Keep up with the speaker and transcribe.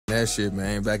That shit,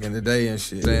 man, back in the day and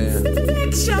shit. Damn.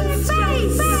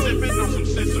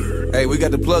 Hey, we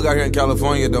got the plug out here in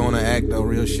California, though, on the act, though,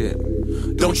 real shit.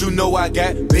 Don't you know I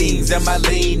got beans in my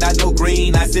lean, I know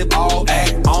green, I sip all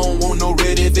act. I don't want no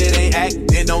red if it ain't act,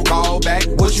 then don't call back.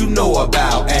 What you know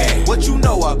about act? What you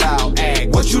know about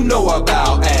act? What you know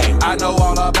about act? I know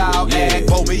all about act.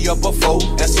 Pull me up a four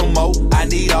and some more, I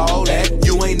need all that.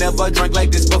 You ain't never drank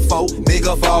like this before,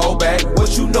 nigga fall back.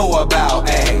 What you know about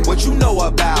act? What you know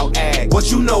about act?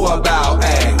 What you know about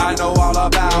act? I know all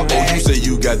about act. Oh, you say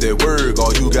you got that work,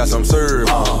 or you got some serve.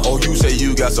 Oh, you say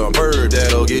you got some bird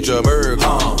that'll get your bird.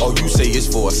 Oh, you say it's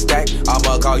for a stack,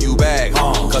 I'ma call you back,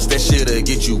 cause that shit'll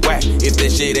get you whack if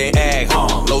that shit ain't act.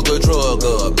 Load the drug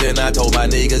up, then I told my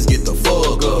niggas get the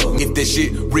fuck up. If that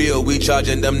shit real, we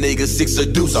charging them niggas 6 a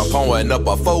deuce. I'm pouring up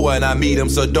a 4 and I meet them,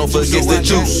 so don't forget the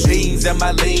juice. Beans in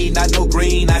my lean, I know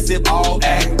green, I sip all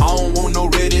act. I don't want no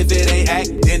red if it ain't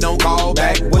act, then don't call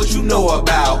back. What you know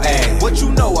about act? What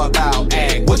you know about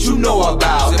act? What you know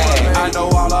about act? I know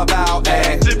all about act.